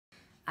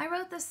I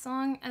wrote this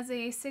song as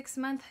a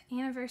 6-month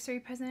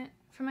anniversary present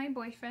for my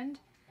boyfriend.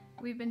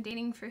 We've been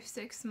dating for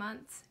 6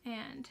 months,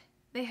 and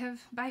they have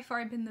by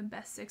far been the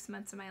best 6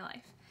 months of my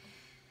life.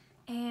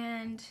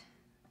 And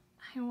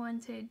I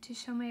wanted to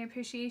show my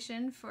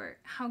appreciation for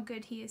how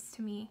good he is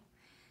to me.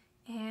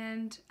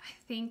 And I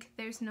think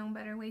there's no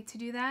better way to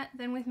do that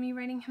than with me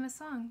writing him a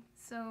song.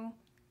 So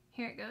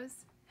here it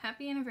goes.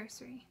 Happy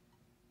anniversary.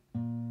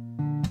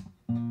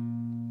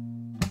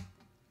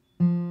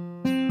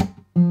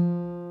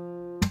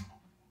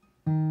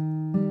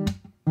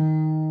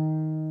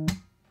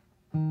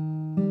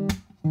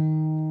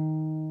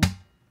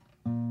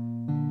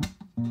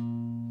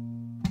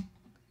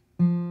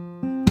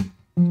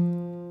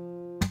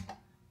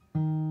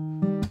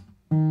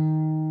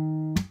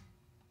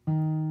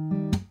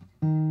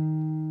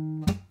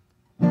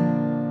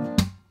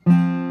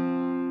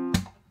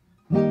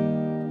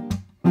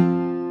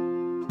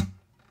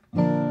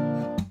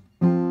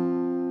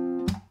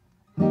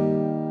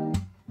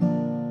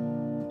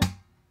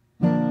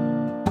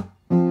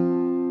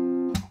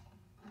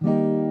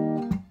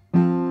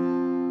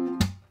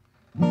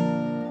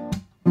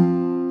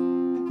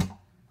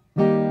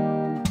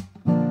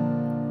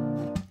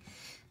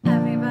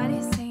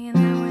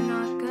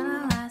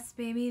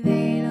 Baby,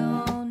 they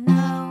don't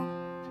know.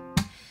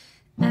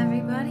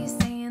 Everybody's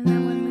saying that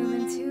we're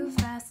moving too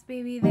fast.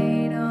 Baby,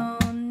 they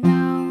don't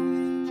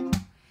know.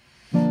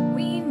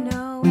 We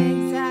know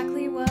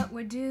exactly what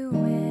we're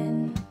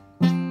doing.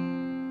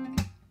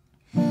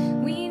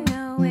 We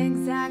know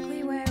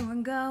exactly where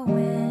we're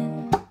going.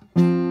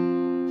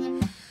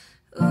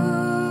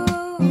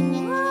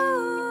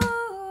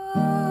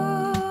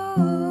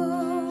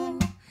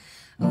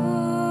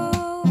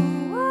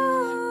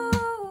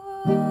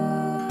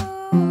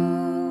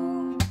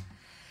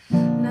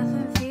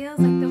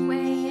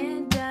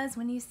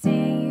 When you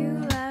say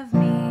you love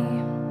me,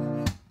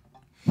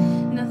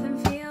 nothing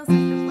feels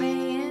like the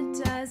way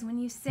it does when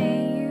you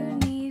say you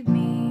need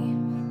me.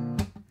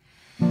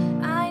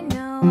 I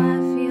know I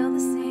feel the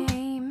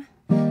same.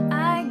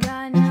 I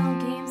got no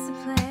games to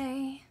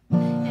play,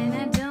 and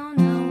I don't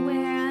know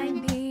where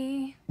I'd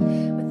be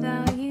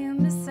without you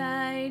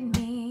beside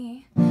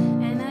me.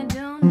 And I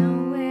don't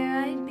know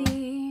where I'd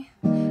be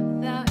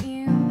without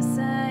you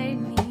beside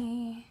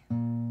me.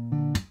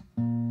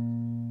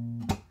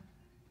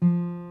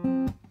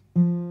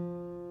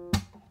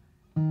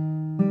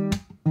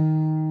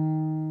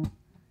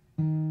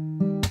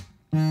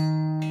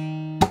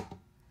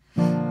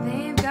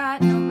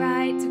 Got no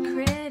right to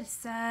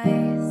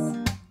criticize,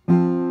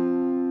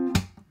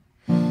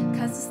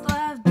 'cause this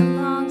love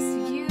belongs to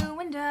you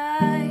and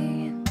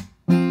I.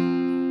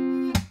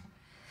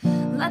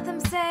 Let them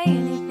say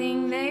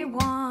anything they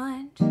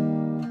want.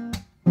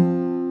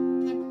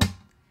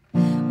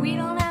 We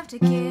don't have to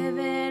give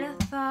it a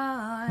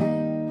thought.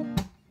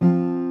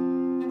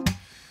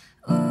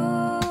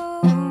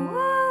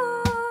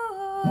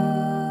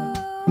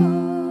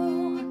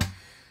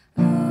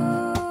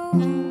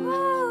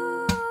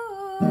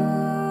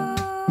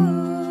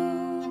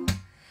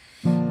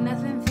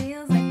 Nothing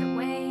feels like the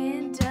way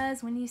it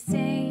does when you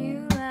say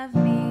you love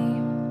me.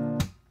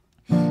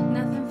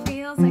 Nothing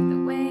feels like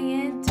the way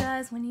it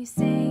does when you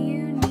say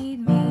you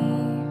need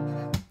me.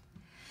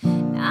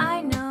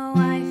 I know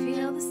I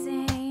feel the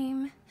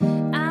same.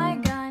 I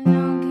got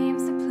no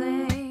games to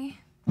play,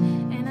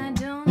 and I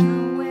don't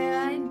know where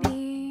I'd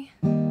be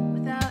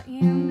without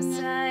you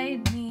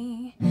beside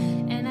me.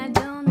 And I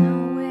don't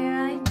know where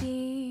I'd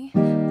be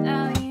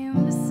without you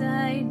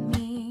beside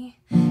me.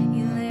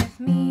 You lift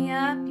me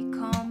up, you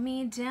calm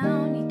me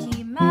down, you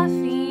keep my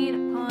feet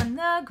upon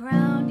the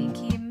ground, you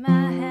keep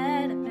my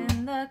head up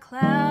in the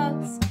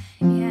clouds.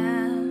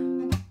 Yeah,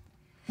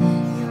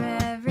 you're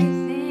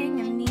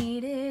everything I've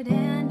needed,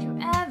 and you're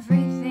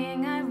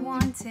everything I've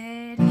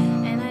wanted.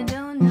 And I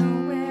don't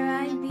know where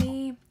I'd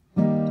be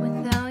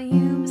without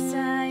you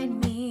beside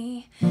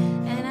me.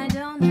 And I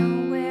don't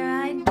know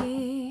where I'd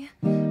be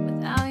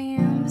without you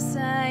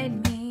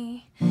beside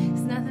me.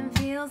 'Cause nothing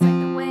feels like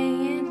the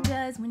way it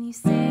does when you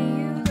say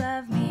you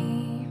love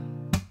me.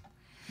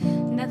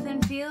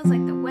 Nothing feels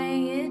like the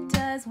way it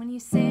does when you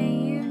say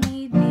you